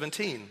verse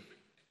 17.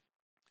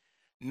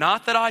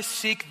 Not that I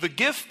seek the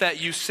gift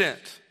that you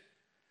sent,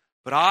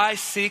 but I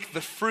seek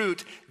the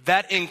fruit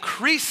that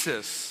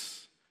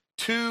increases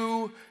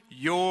to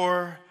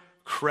your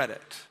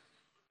credit.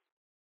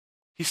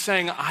 He's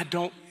saying,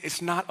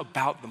 it's not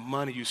about the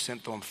money you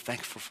sent, though I'm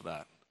thankful for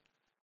that.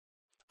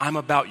 I'm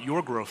about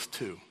your growth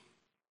too.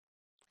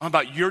 I'm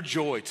about your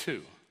joy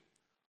too.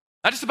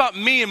 Not just about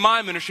me and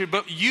my ministry,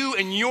 but you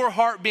and your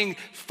heart being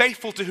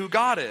faithful to who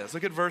God is.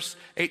 Look at verse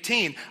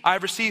 18. I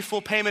have received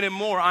full payment and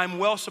more. I am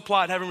well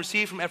supplied, having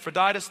received from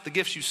Epaphroditus the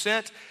gifts you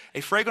sent, a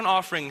fragrant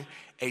offering,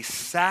 a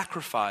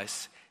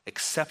sacrifice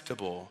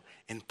acceptable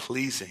and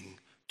pleasing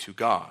to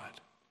God.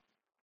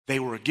 They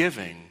were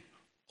giving.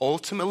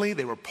 Ultimately,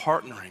 they were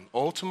partnering.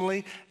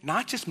 Ultimately,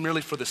 not just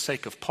merely for the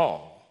sake of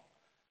Paul,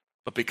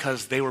 but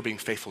because they were being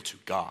faithful to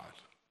God.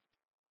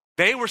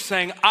 They were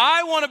saying,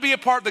 I want to be a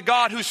part of the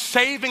God who's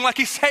saving like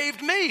he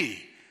saved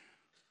me.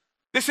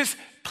 This is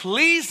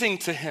pleasing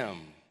to him.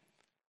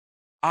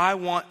 I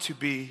want to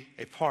be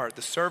a part.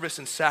 The service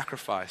and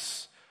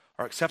sacrifice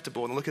are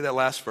acceptable. And look at that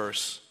last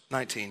verse,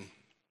 19.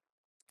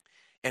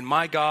 And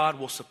my God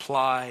will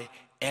supply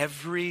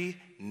every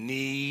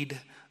need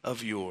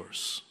of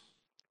yours.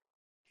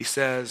 He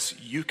says,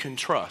 you can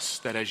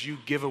trust that as you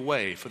give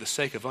away for the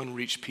sake of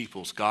unreached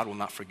peoples, God will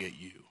not forget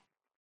you.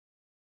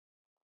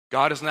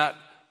 God does not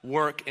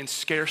work in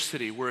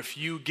scarcity, where if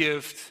you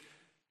give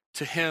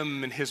to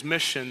him and his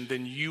mission,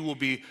 then you will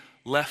be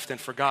left and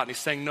forgotten. He's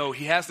saying, no,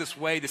 he has this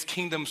way, this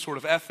kingdom sort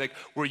of ethic,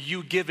 where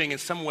you giving in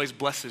some ways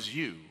blesses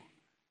you.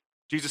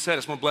 Jesus said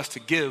it's more blessed to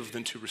give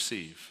than to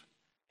receive.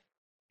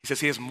 He says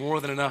he has more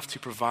than enough to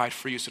provide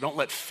for you, so don't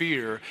let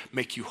fear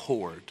make you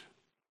hoard.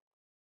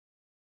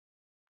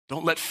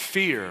 Don't let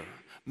fear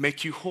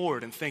make you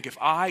hoard and think, if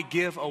I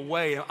give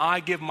away and I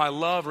give my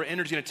love or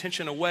energy and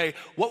attention away,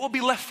 what will be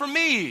left for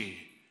me?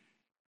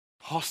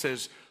 Paul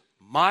says,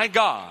 my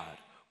God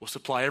will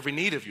supply every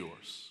need of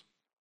yours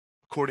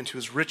according to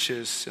his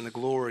riches in the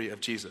glory of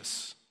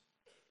Jesus.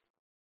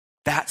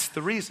 That's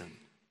the reason.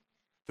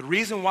 The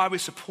reason why we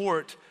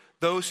support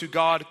those who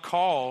God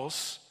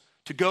calls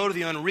to go to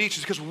the unreached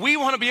is because we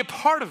want to be a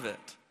part of it.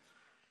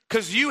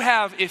 Because you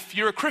have, if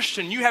you're a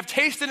Christian, you have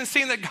tasted and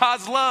seen that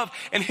God's love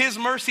and his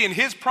mercy and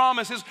his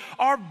promises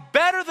are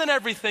better than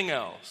everything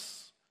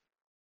else.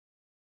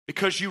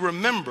 Because you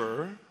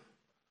remember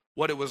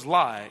what it was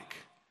like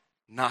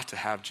not to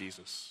have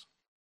Jesus.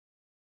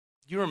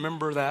 Do you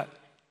remember that?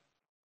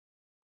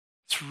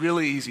 It's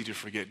really easy to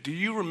forget. Do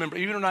you remember,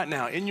 even right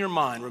now, in your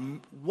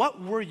mind,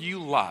 what were you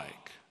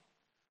like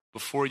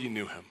before you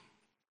knew him?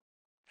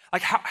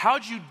 Like,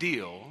 how'd you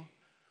deal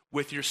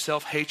with your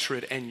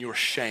self-hatred and your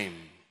shame?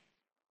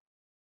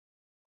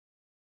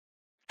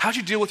 How'd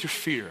you deal with your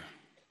fear?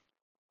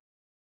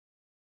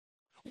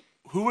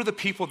 Who were the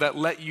people that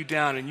let you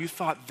down and you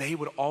thought they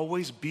would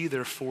always be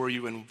there for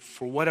you, and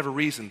for whatever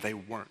reason they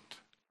weren't?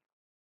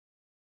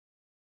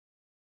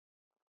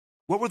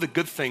 What were the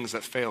good things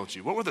that failed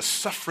you? What were the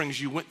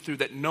sufferings you went through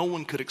that no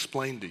one could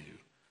explain to you?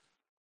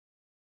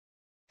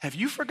 Have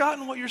you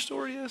forgotten what your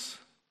story is?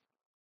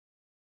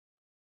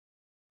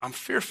 I'm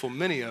fearful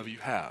many of you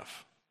have.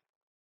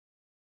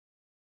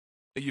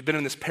 That you've been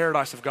in this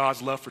paradise of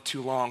God's love for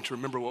too long to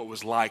remember what it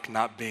was like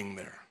not being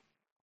there.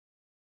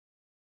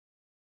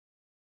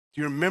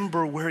 Do you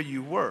remember where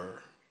you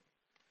were?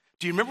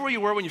 Do you remember where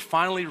you were when you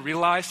finally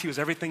realized he was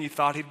everything you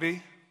thought he'd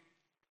be?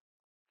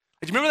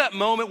 Do you remember that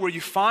moment where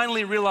you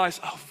finally realize,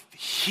 oh,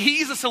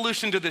 he's the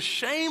solution to the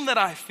shame that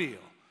I feel?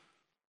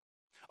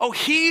 Oh,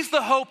 he's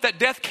the hope that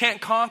death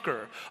can't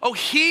conquer. Oh,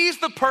 he's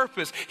the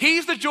purpose.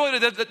 He's the joy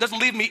that doesn't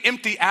leave me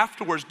empty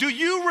afterwards. Do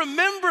you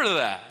remember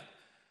that?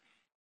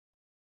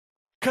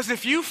 Because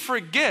if you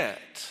forget,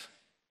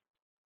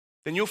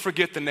 then you'll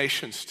forget the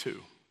nations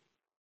too.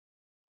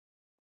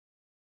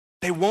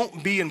 They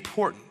won't be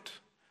important.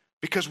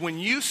 Because when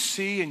you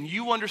see and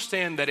you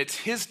understand that it's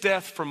his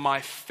death for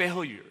my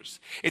failures,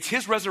 it's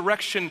his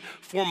resurrection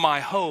for my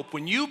hope,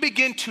 when you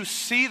begin to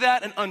see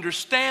that and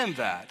understand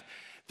that,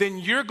 then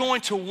you're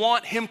going to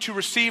want him to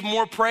receive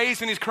more praise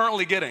than he's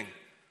currently getting.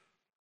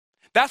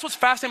 That's what's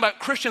fascinating about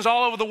Christians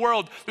all over the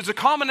world. There's a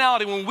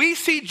commonality. When we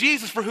see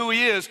Jesus for who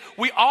he is,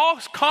 we all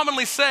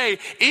commonly say,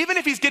 even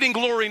if he's getting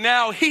glory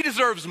now, he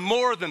deserves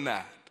more than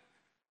that.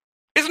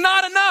 It's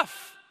not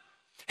enough.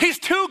 He's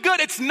too good.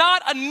 It's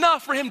not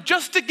enough for him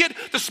just to get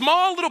the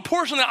small little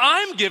portion that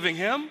I'm giving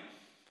him.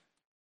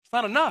 It's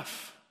not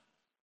enough.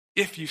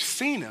 If you've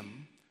seen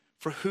him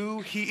for who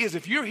he is.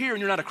 If you're here and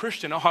you're not a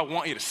Christian, oh, I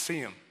want you to see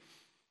him.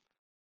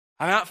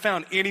 I've not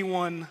found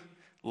anyone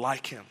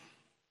like him.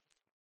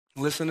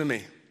 Listen to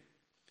me.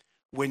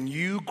 When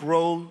you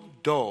grow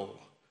dull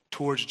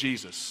towards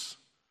Jesus,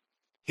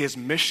 his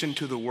mission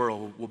to the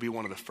world will be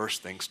one of the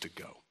first things to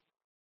go.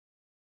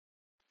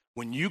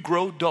 When you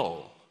grow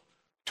dull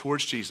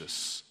towards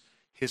Jesus,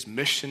 his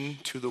mission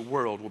to the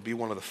world will be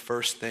one of the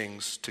first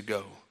things to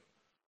go.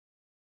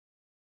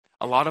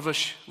 A lot of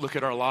us look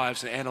at our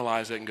lives and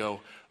analyze it and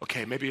go,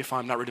 okay, maybe if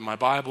I'm not reading my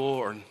Bible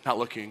or not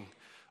looking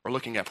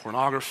at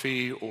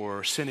pornography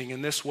or sinning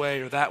in this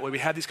way or that way, we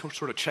have these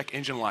sort of check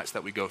engine lights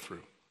that we go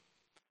through.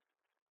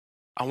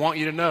 I want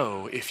you to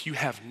know, if you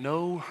have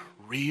no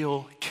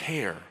real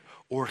care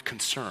or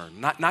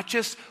concern, not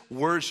just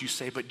words you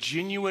say, but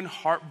genuine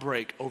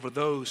heartbreak over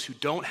those who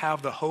don't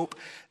have the hope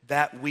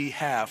that we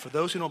have, for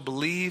those who don't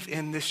believe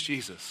in this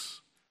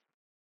Jesus,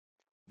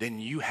 then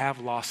you have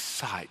lost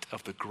sight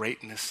of the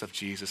greatness of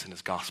Jesus and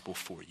his gospel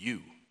for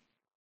you.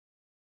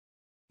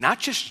 Not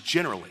just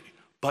generally,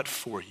 but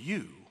for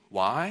you.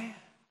 Why?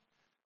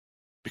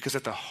 Because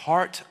at the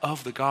heart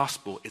of the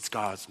gospel, it's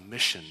God's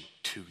mission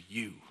to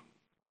you.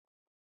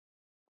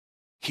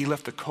 He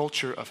left the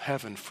culture of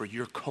heaven for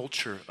your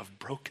culture of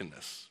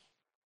brokenness.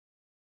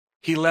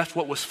 He left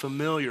what was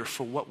familiar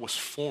for what was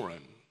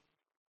foreign.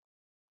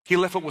 He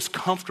left what was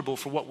comfortable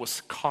for what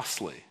was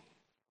costly.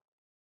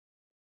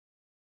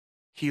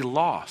 He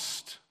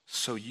lost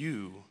so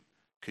you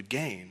could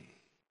gain.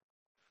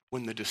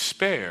 When the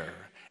despair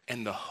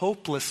and the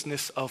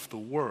hopelessness of the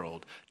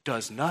world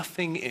does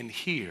nothing in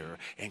here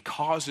and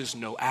causes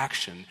no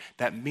action,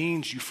 that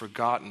means you've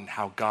forgotten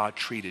how God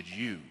treated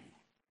you.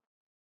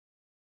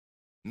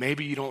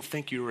 Maybe you don't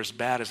think you're as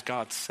bad as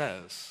God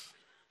says.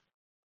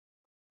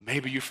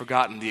 Maybe you've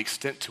forgotten the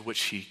extent to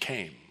which he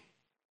came.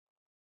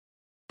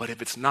 But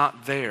if it's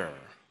not there,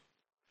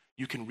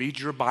 you can read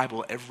your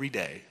Bible every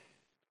day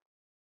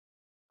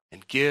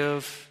and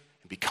give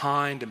and be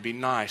kind and be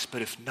nice.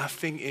 But if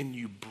nothing in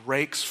you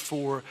breaks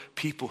for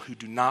people who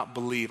do not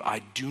believe, I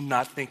do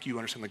not think you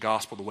understand the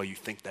gospel the way you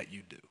think that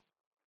you do.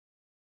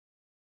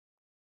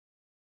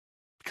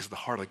 Because the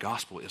heart of the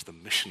gospel is the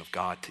mission of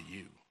God to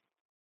you.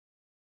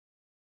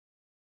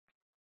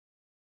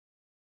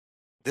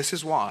 This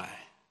is why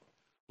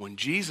when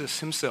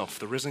Jesus himself,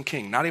 the risen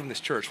King, not even this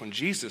church, when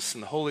Jesus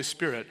and the Holy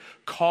Spirit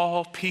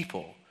call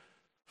people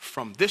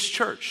from this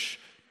church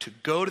to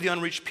go to the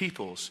unreached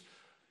peoples,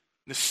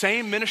 the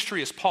same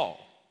ministry as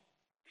Paul,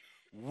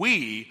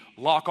 we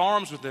lock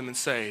arms with them and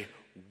say,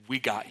 we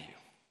got you.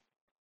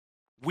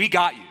 We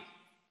got you.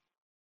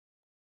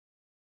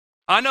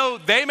 I know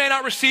they may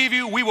not receive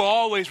you, we will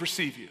always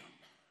receive you.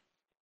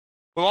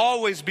 We'll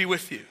always be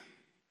with you.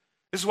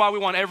 This is why we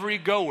want every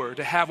goer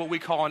to have what we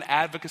call an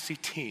advocacy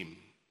team.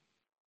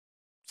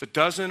 It's a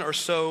dozen or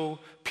so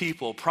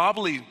people,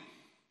 probably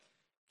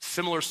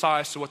similar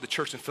size to what the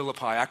church in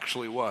Philippi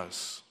actually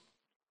was.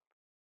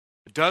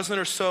 A dozen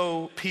or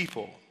so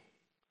people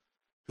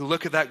who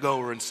look at that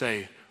goer and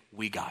say,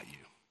 we got you.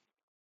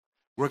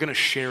 We're going to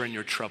share in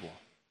your trouble.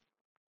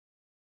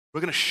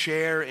 We're going to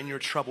share in your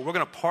trouble. We're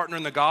going to partner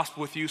in the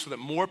gospel with you so that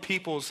more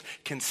peoples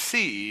can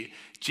see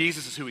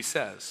Jesus is who he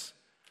says.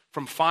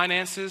 From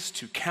finances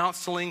to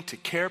counseling to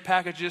care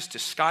packages to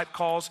Skype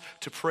calls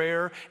to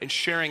prayer and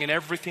sharing in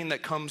everything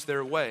that comes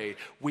their way.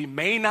 We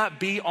may not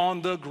be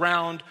on the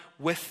ground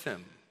with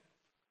them,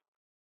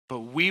 but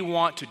we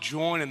want to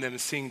join in them in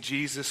seeing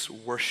Jesus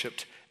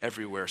worshiped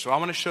everywhere. So I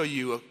want to show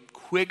you a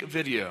quick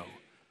video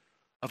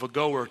of a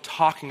goer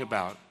talking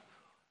about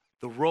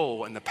the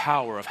role and the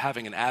power of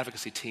having an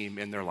advocacy team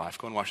in their life.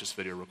 Go and watch this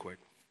video real quick.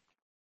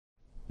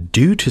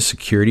 Due to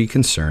security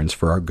concerns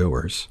for our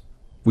goers,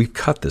 we've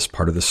cut this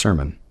part of the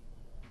sermon.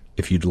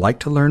 If you'd like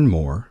to learn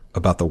more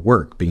about the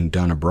work being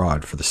done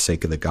abroad for the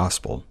sake of the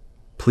gospel,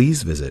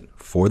 please visit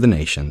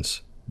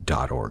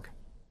forthenations.org.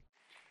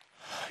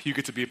 You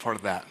get to be a part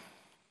of that.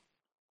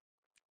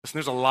 Listen,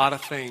 there's a lot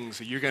of things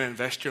that you're going to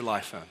invest your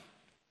life in.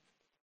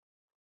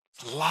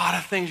 It's a lot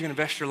of things you're going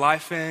to invest your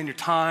life in, your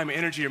time,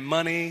 energy, your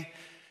money,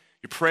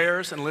 your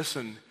prayers. And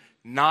listen,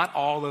 not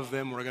all of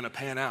them are going to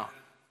pan out.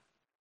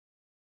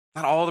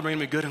 Not all of them are going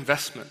to be good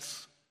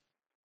investments.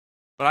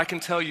 But I can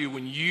tell you,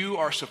 when you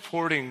are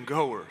supporting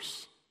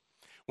goers,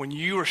 when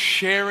you are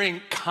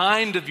sharing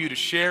kind of you to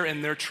share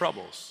in their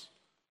troubles,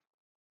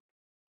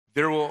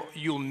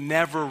 you'll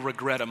never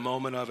regret a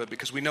moment of it,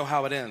 because we know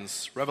how it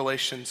ends.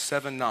 Revelation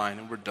 7:9,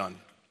 and we're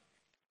done.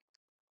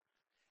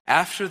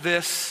 After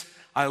this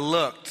I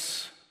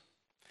looked,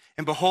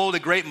 and behold, a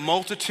great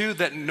multitude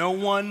that no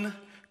one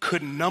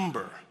could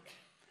number,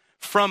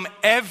 from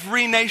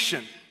every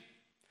nation,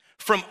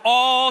 from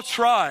all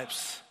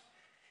tribes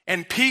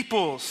and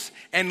peoples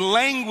and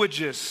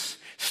languages,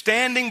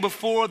 standing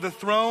before the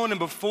throne and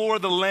before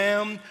the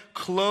Lamb,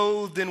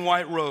 clothed in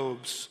white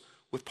robes,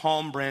 with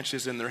palm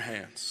branches in their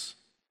hands.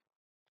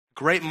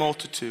 Great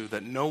multitude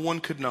that no one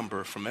could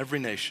number, from every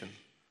nation,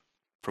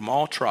 from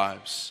all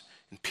tribes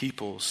and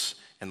peoples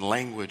and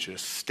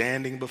languages,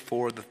 standing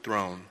before the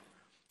throne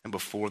and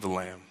before the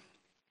Lamb.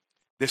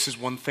 This is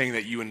one thing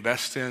that you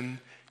invest in,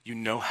 you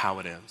know how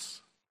it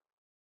ends.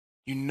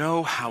 You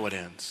know how it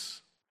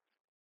ends.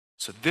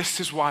 So this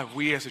is why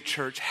we as a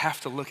church have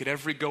to look at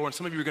every goer. And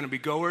some of you are going to be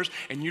goers,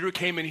 and you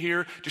came in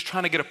here just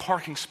trying to get a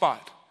parking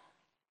spot.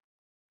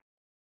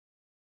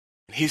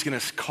 And he's going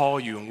to call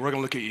you, and we're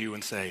going to look at you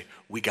and say,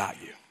 we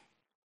got you.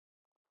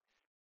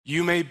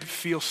 You may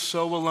feel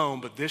so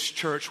alone, but this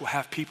church will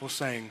have people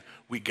saying,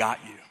 we got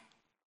you.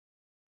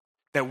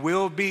 That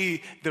will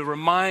be the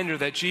reminder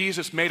that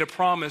Jesus made a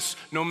promise: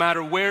 no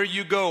matter where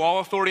you go, all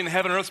authority in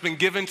heaven and earth has been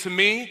given to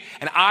me,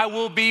 and I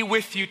will be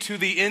with you to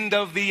the end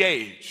of the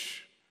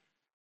age.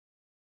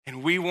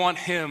 And we want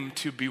him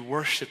to be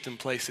worshiped in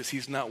places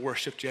he's not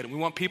worshiped yet. And we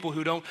want people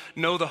who don't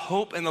know the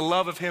hope and the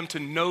love of him to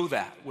know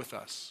that with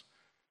us.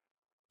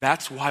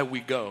 That's why we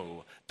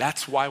go.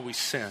 That's why we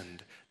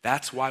send.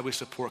 That's why we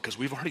support, because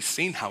we've already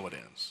seen how it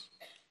ends.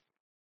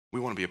 We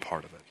want to be a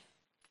part of it.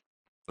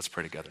 Let's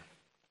pray together.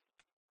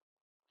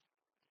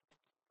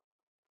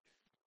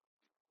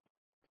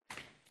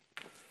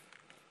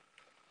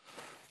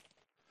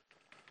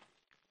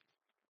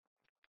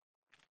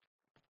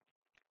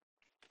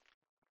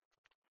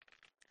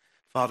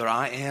 Father,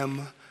 I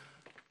am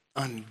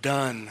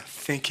undone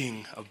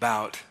thinking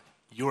about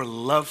your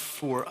love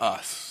for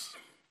us,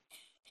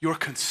 your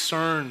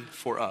concern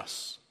for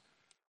us.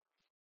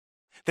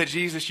 That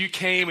Jesus, you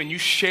came and you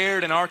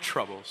shared in our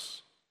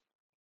troubles.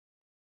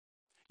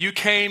 You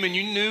came and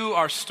you knew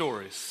our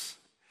stories.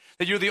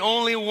 That you're the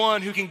only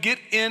one who can get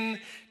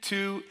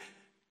into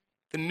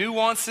the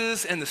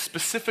nuances and the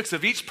specifics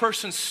of each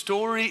person's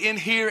story in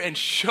here and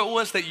show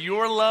us that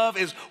your love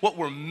is what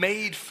we're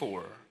made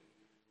for.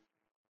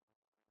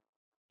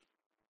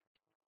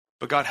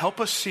 But God, help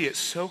us see it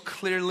so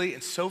clearly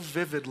and so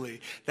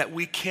vividly that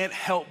we can't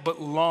help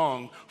but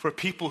long for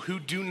people who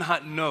do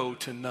not know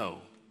to know.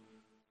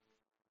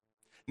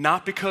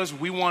 Not because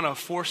we want to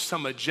force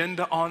some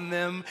agenda on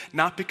them,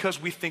 not because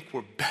we think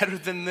we're better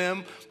than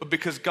them, but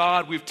because,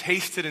 God, we've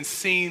tasted and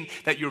seen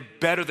that you're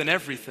better than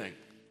everything.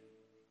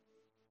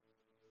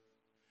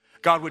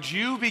 God, would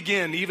you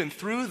begin even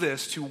through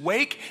this to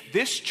wake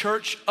this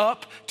church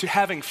up to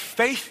having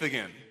faith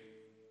again?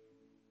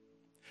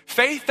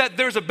 Faith that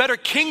there's a better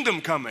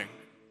kingdom coming.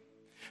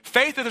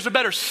 Faith that there's a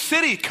better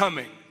city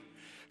coming.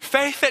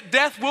 Faith that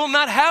death will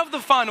not have the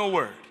final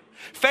word.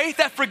 Faith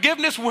that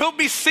forgiveness will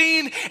be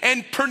seen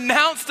and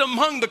pronounced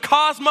among the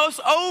cosmos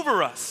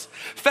over us.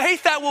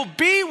 Faith that will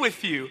be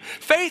with you.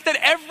 Faith that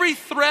every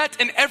threat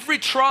and every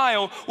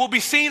trial will be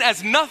seen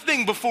as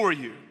nothing before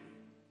you.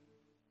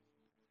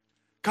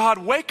 God,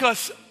 wake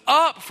us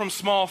up from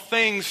small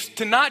things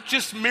to not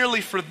just merely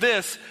for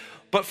this,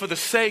 but for the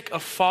sake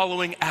of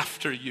following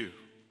after you.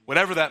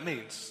 Whatever that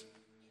means.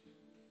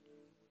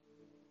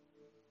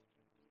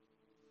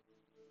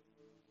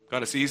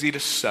 God, it's easy to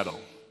settle.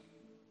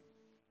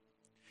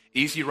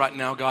 Easy right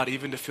now, God,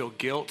 even to feel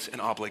guilt and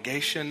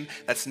obligation.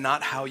 That's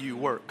not how you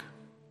work.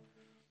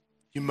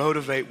 You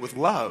motivate with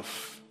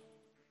love.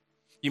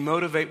 You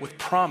motivate with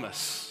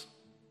promise.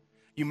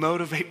 You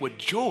motivate with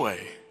joy.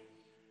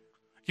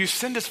 You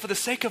send us for the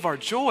sake of our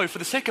joy, for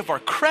the sake of our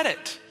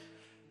credit.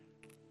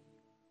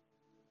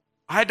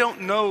 I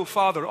don't know,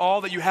 Father,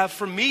 all that you have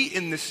for me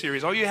in this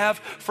series, all you have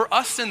for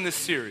us in this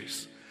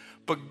series.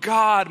 But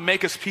God,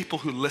 make us people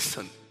who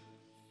listen.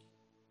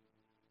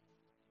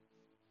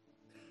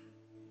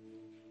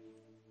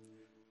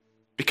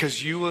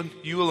 Because you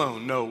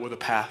alone know where the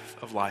path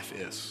of life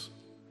is.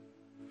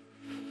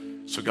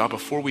 So God,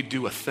 before we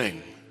do a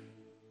thing,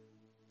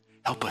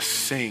 help us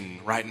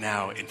sing right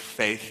now in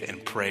faith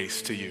and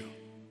praise to you.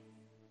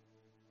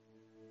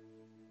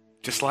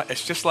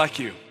 It's just like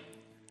you.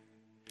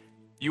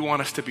 You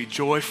want us to be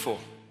joyful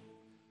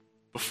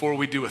before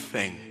we do a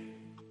thing.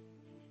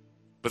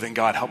 But then,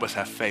 God, help us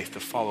have faith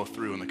to follow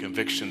through in the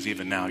convictions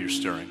even now you're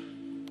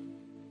stirring.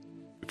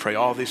 We pray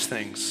all these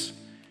things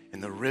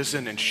in the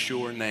risen and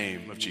sure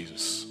name of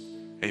Jesus.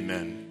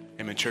 Amen.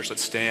 Amen. Church,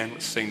 let's stand.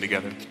 Let's sing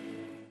together.